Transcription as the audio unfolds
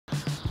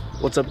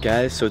What's up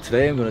guys, so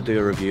today I'm going to do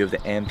a review of the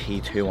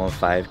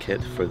MP215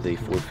 kit for the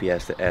Ford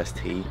Fiesta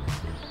ST.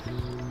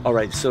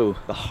 Alright, so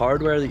the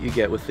hardware that you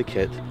get with the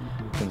kit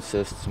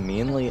consists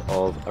mainly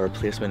of a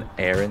replacement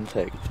air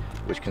intake,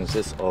 which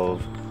consists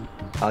of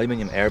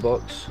aluminium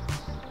airbox,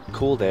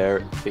 cold air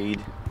feed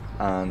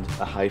and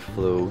a high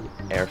flow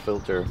air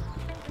filter.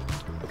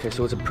 Okay,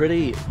 so it's a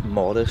pretty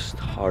modest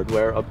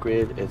hardware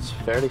upgrade. It's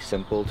fairly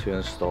simple to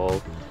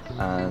install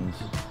and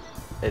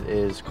it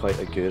is quite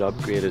a good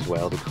upgrade as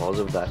well because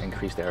of that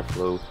increased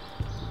airflow,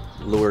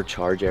 lower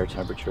charge air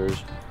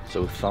temperatures,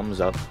 so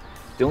thumbs up.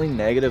 The only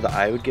negative that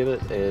I would give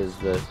it is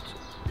that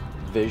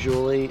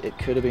visually it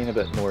could have been a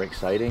bit more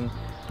exciting.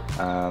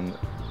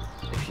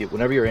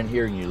 Whenever you're in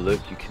here and you look,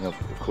 you can of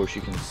course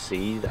you can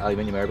see the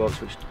aluminium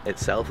airbox, which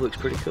itself looks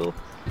pretty cool,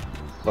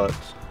 but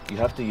you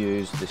have to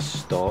use the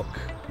stock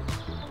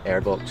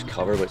airbox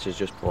cover, which is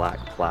just black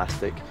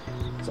plastic.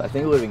 So I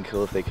think it would have been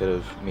cool if they could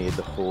have made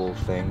the whole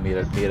thing, made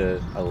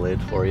a lid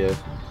for you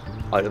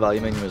out of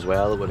aluminium as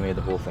well. It would have made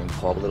the whole thing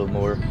pop a little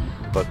more,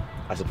 but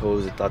I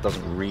suppose that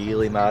doesn't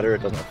really matter.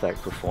 It doesn't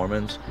affect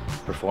performance,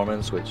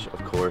 which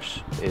of course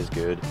is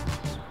good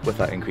with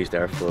that increased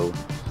airflow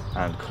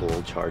and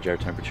cold charge air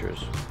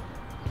temperatures.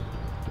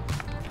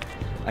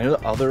 I know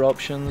that other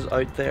options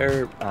out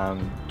there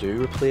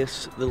do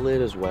replace the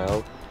lid as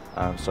well.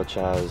 Such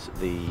as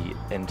the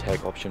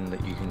intake option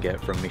that you can get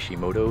from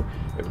Mishimoto.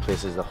 It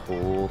replaces the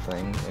whole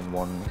thing in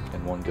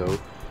one go,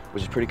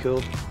 which is pretty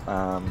cool.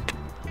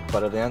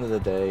 But at the end of the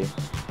day,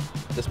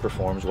 this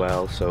performs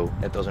well, so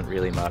it doesn't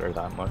really matter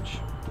that much.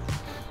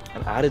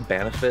 An added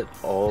benefit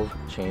of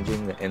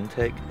changing the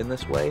intake in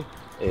this way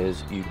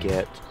is you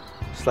get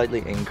slightly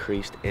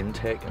increased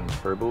intake and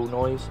turbo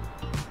noise,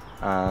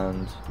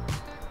 and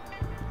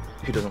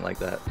who doesn't like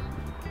that?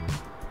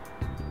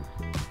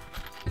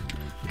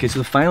 Okay, so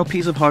the final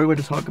piece of hardware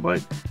to talk about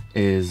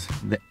is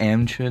the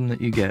mTune that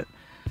you get.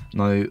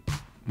 Now,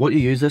 what you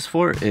use this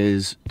for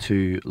is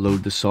to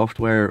load the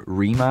software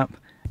Remap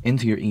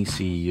into your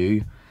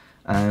ECU,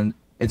 and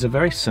it's a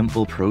very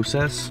simple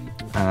process.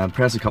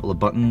 Press a couple of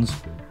buttons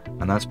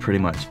and that's pretty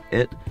much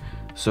it.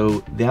 So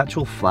the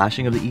actual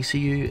flashing of the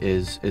ECU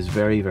is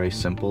very, very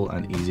simple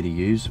and easy to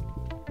use.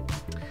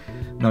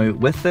 Now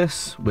with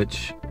this,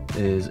 which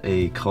is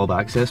a cob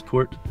access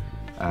port,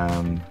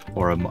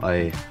 or a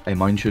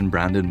Mountune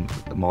branded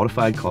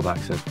modified cob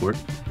access port,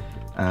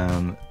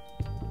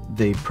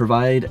 they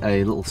provide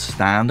a little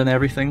stand and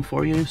everything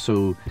for you,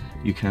 so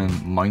you can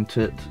mount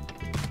it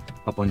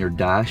up on your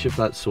dash if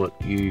that's what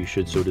you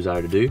should so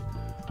desire to do.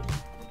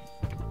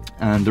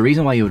 And the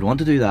reason why you would want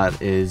to do that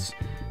is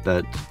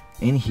that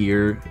in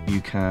here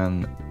you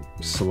can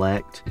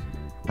select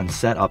and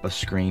set up a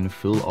screen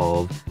full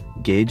of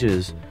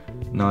gauges.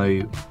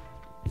 Now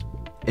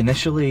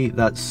initially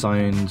that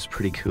sounds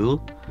pretty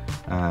cool,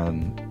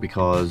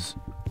 because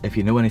if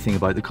you know anything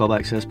about the cob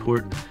access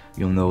port,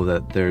 you'll know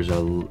that there's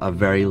a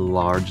very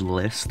large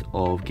list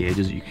of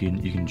gauges you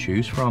can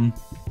choose from.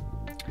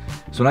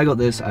 So when I got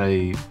this,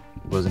 I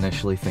was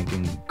initially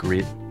thinking,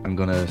 great, I'm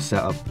gonna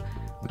set up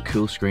a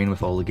cool screen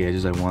with all the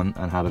gauges I want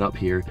and have it up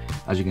here.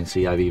 As you can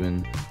see, I've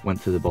even went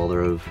to the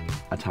bother of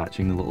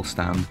attaching the little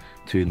stand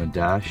to my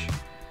dash.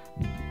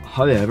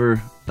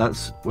 However,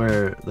 that's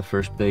where the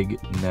first big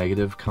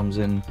negative comes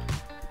in,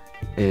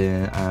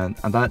 and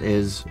that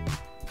is,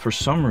 for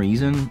some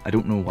reason, I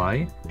don't know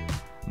why,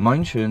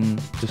 Mountune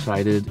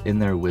decided in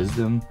their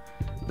wisdom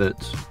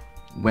that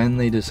when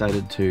they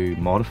decided to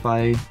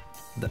modify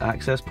the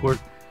access port,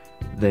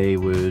 they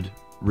would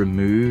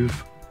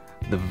remove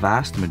the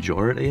vast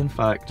majority, in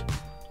fact,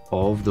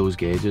 of those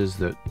gauges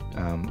that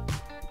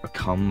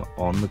come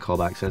on the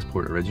cob access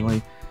port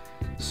originally.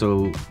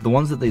 So the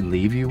ones that they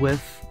leave you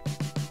with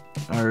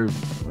are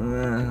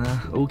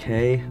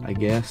okay, I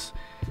guess.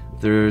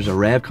 There's a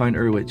rev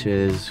counter, which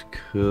is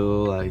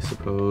cool, I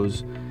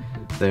suppose.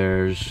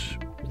 There's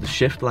the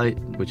shift light,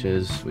 which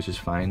is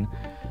fine,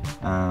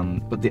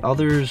 but the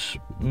others,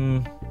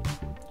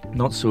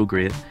 not so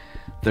great.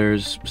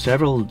 There's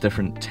several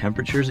different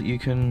temperatures that you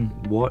can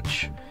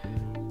watch,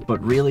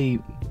 but really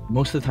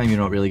most of the time you're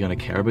not really going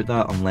to care about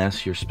that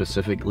unless you're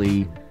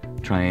specifically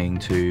trying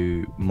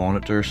to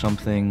monitor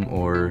something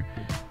or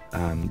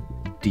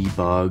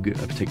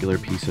debug a particular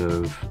piece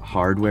of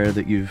hardware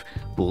that you've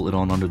bolted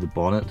on under the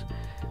bonnet.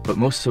 But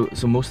most of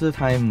the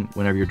time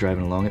whenever you're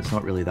driving along, it's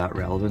not really that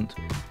relevant.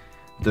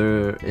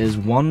 There is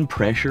one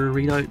pressure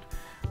readout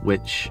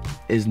which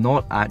is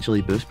not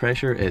actually boost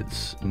pressure,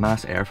 it's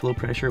mass airflow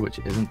pressure, which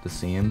isn't the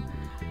same.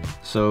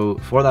 So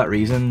for that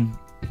reason,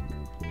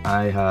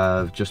 I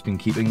have just been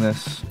keeping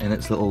this in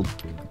its little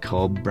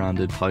cob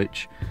branded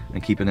pouch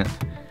and keeping it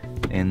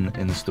in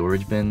the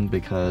storage bin,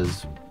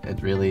 because I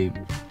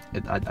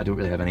don't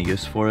really have any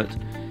use for it.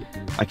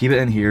 I keep it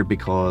in here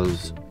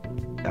because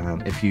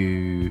if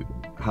you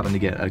happen to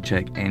get a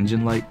check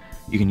engine light,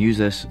 you can use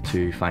this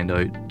to find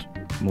out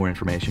more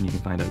information. You can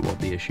find out what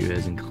the issue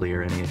is and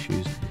clear any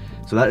issues.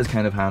 So that is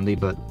kind of handy,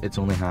 but it's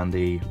only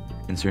handy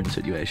in certain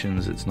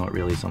situations. It's not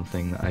really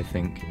something that I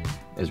think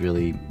is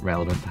really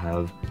relevant to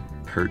have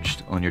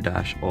perched on your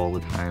dash all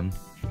the time.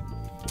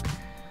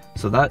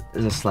 So that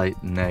is a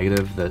slight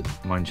negative, that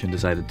Mountune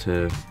decided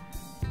to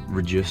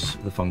reduce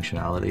the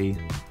functionality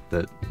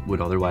that would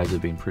otherwise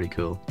have been pretty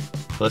cool.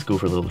 So let's go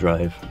for a little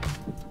drive.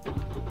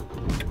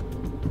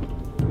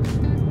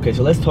 Okay,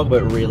 so let's talk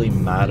about what really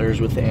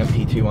matters with the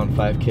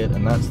MP215 kit,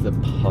 and that's the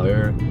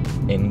power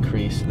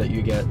increase that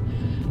you get.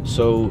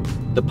 So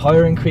the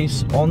power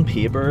increase on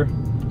paper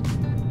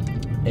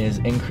is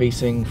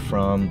increasing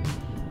from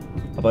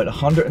about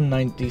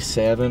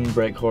 197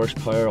 brake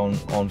horsepower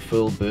on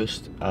full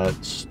boost at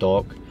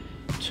stock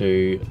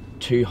to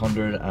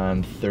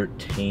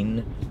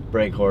 213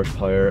 brake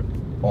horsepower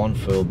on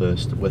full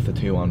boost with the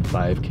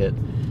 215 kit.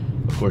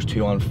 Of course,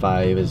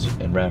 215 is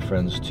in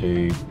reference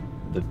to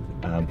the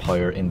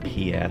power in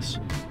PS,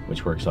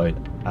 which works out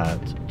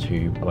at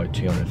about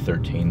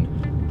 213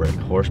 brake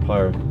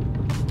horsepower.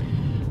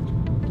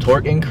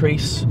 Torque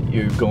increase,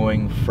 you're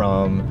going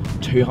from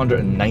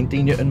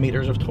 290 Newton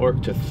meters of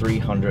torque to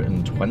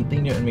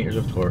 320 Newton meters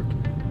of torque,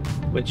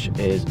 which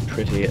is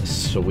pretty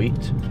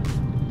sweet.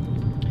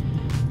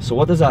 So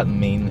what does that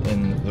mean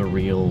in the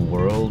real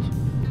world?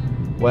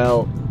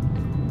 Well,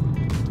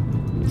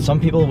 some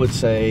people would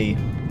say,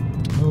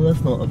 well,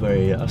 that's not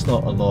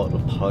a lot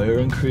of power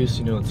increase,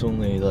 you know, it's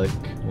only like,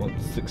 what,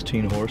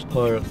 16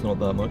 horsepower, it's not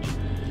that much.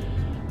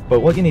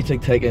 But what you need to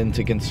take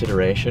into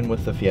consideration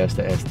with the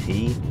Fiesta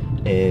ST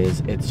is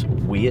its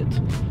weight.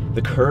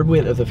 The curb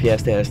weight of the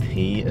Fiesta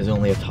ST is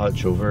only a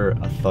touch over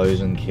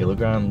 1,000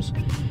 kilograms.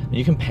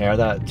 You compare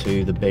that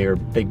to the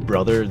big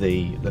brother,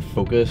 the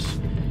Focus,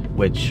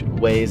 which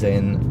weighs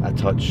in a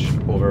touch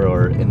over,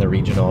 or in the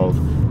region of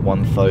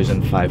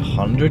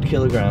 1,500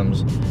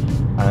 kilograms.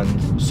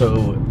 And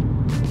so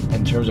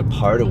in terms of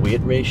power to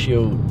weight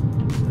ratio,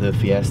 the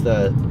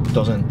Fiesta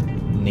doesn't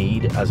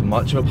need as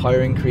much of a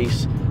power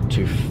increase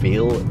to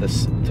feel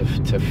this, to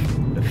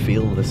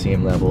feel the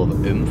same level of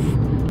oomph.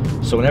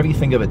 So whenever you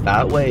think of it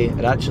that way,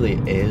 it actually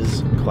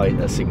is quite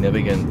a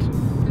significant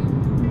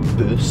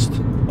boost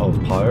of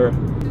power.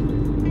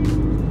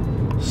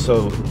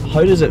 So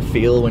how does it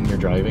feel when you're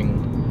driving?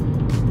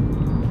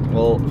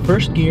 Well,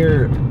 first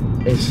gear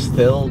is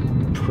still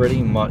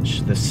pretty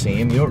much the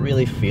same. You don't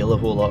really feel a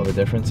whole lot of a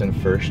difference in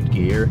first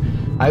gear.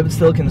 I would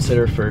still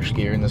consider first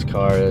gear in this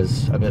car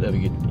as a bit of a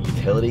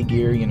utility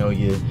gear. You know,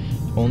 you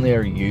only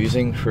are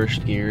using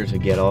first gear to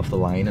get off the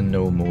line and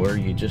no more.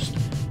 You just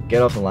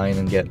get off the line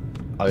and get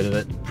out of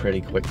it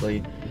pretty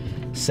quickly.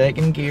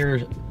 Second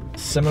gear,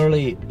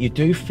 similarly, you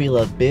do feel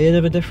a bit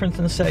of a difference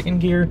in the second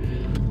gear,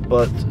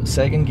 but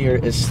second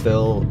gear is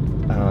still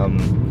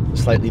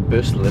slightly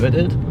boost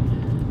limited,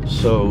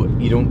 so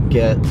you don't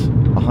get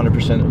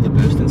 100% of the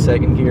boost in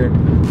second gear.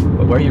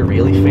 But where you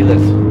really feel it,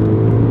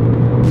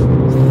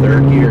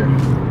 third gear.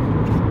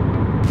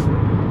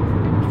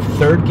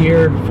 Third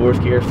gear,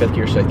 fourth gear, fifth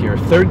gear, sixth gear.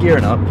 Third gear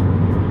and up,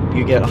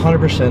 you get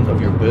 100% of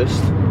your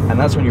boost, and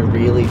that's when you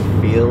really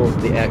feel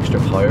the extra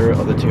power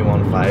of the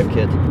 215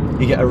 kit.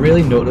 You get a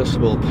really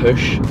noticeable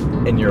push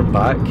in your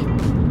back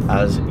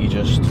as you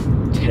just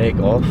take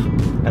off,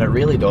 and it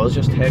really does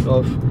just take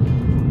off.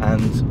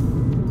 And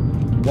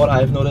what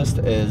I've noticed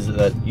is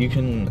that you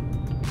can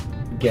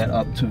get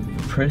up to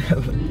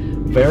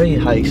very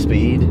high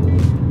speed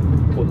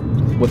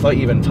without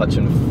even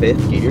touching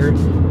fifth gear.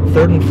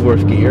 Third and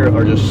fourth gear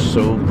are just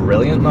so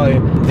brilliant now.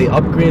 The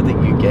upgrade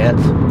that you get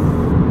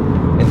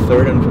in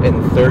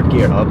third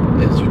gear up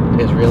is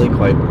really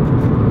quite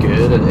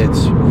good.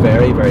 It's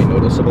very, very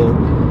noticeable.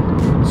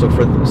 So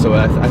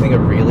I think it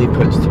really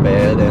puts to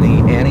bed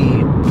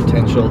any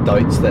potential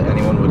doubts that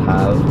anyone would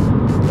have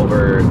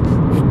over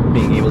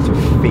being able to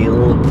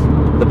feel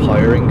the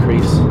power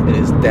increase. It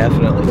is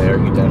definitely there.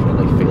 You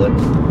definitely feel it.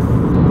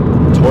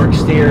 Torque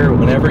steer,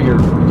 whenever you're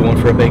going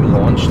for a big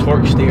launch,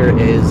 torque steer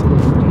is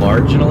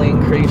marginally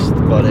increased,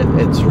 but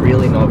it's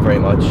really not very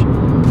much.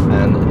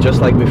 And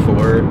just like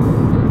before,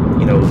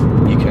 you know,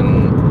 you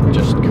can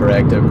just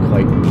correct it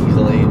quite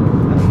easily,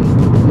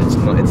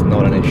 and it's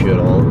not an issue at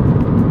all.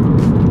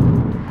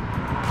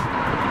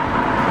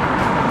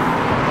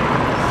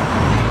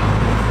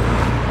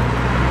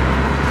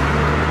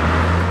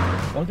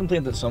 One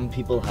complaint that some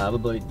people have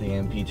about the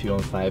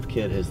MP215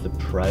 kit is the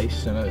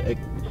price, and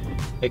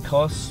it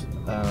costs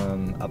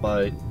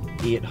about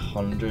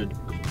 £800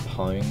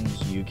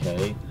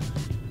 UK,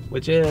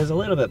 which is a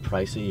little bit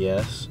pricey,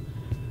 yes,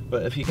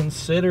 but if you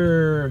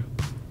consider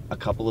a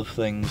couple of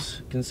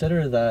things,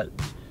 consider that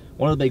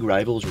one of the big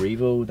rivals,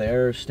 Revo,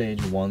 their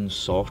stage 1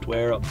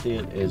 software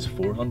update is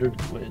 £400,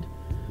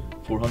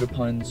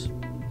 £400,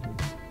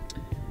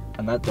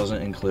 and that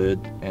doesn't include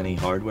any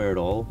hardware at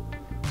all,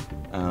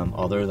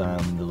 other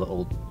than the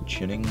little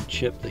tuning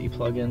chip that you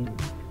plug in.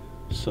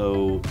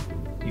 So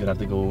you'd have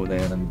to go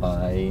then and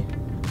buy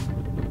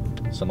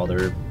some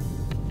other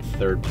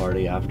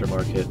third-party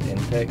aftermarket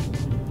intake,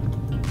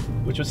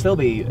 which would still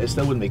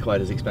wouldn't be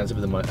quite as expensive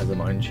as the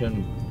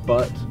Mountune,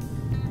 but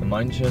the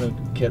Mountune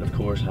kit of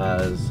course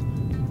has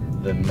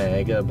the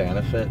mega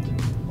benefit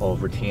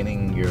of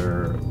retaining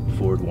your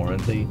Ford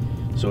warranty.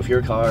 So if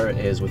your car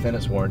is within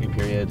its warranty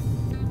period,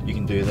 you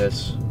can do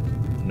this,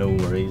 no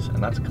worries,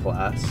 and that's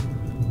class.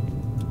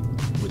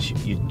 which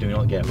you do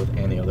not get with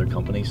any other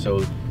company.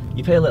 So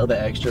you pay a little bit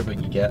extra,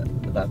 but you get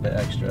that bit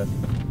extra.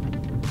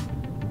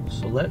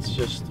 So let's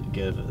just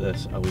give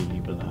this a wee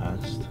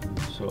blast.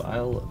 So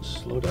I'll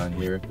slow down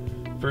here.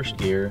 First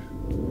gear.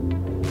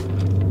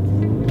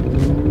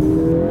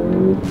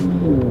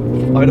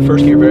 Out of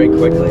first gear very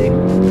quickly,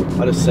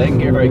 out of second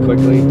gear very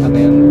quickly, and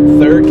then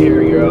third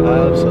gear you're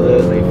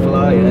absolutely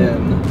flying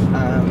in,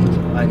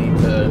 and I need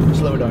to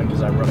slow down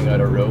because I'm running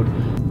out of road.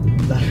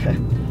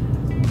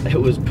 It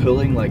was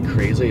pulling like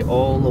crazy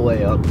all the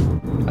way up,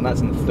 and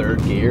that's in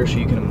third gear, so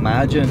you can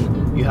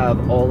imagine you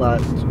have all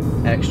that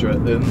extra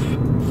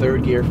oomph,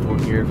 third gear,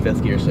 fourth gear,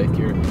 fifth gear, sixth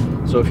gear.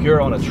 So if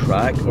you're on a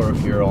track, or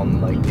if you're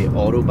on like the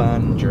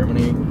Autobahn in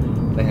Germany,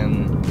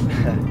 then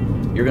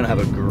you're gonna have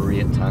a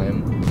great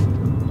time.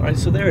 Alright,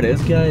 so there it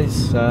is,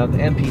 guys, the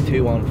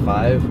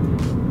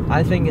MP215.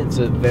 I think it's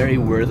a very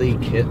worthy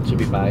kit to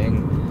be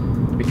buying.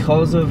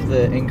 Because of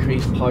the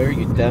increased power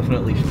you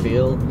definitely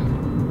feel,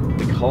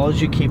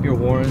 because you keep your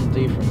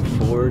warranty from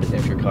Ford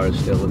if your car is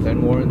still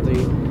within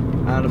warranty,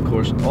 and of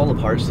course all the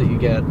parts that you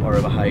get are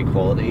of a high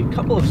quality. A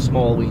couple of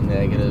small wee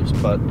negatives,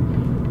 but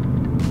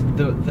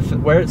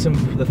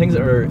the things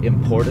that are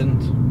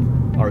important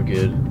are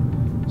good.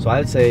 So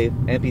I'd say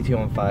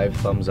MP215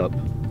 thumbs up.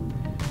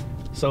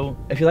 So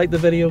if you like the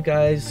video,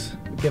 guys,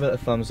 give it a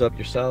thumbs up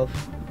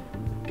yourself,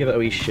 give it a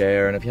wee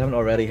share, and if you haven't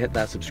already, hit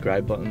that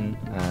subscribe button,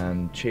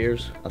 and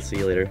cheers, I'll see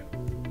you later.